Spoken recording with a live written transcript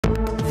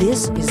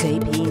This is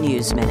AP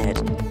News Minute.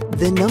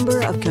 The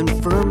number of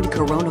confirmed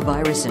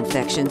coronavirus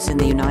infections in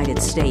the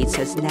United States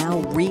has now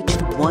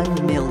reached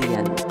 1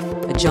 million.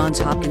 A Johns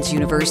Hopkins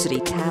University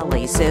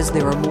tally says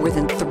there are more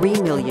than 3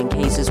 million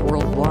cases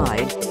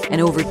worldwide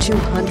and over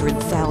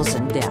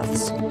 200,000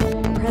 deaths.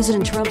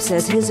 President Trump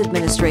says his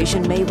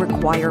administration may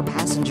require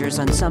passengers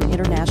on some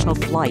international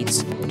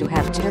flights to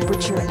have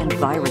temperature and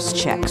virus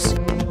checks.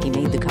 He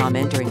made the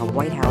comment during a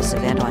White House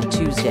event on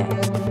Tuesday.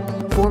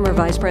 Former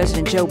Vice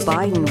President Joe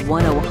Biden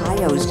won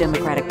Ohio's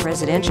Democratic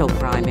presidential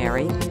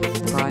primary.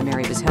 The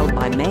primary was held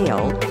by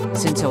mail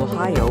since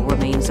Ohio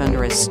remains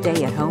under a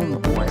stay-at-home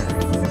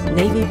order.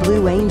 Navy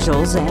Blue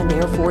Angels and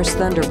Air Force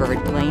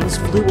Thunderbird planes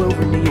flew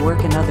over New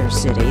York and other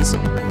cities.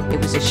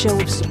 It was a show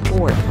of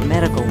support for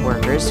medical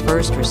workers,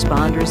 first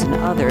responders, and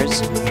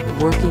others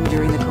working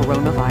during the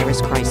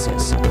coronavirus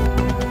crisis.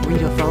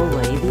 Rita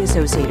Foley, The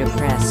Associated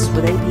Press,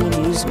 with AP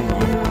News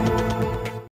Minute.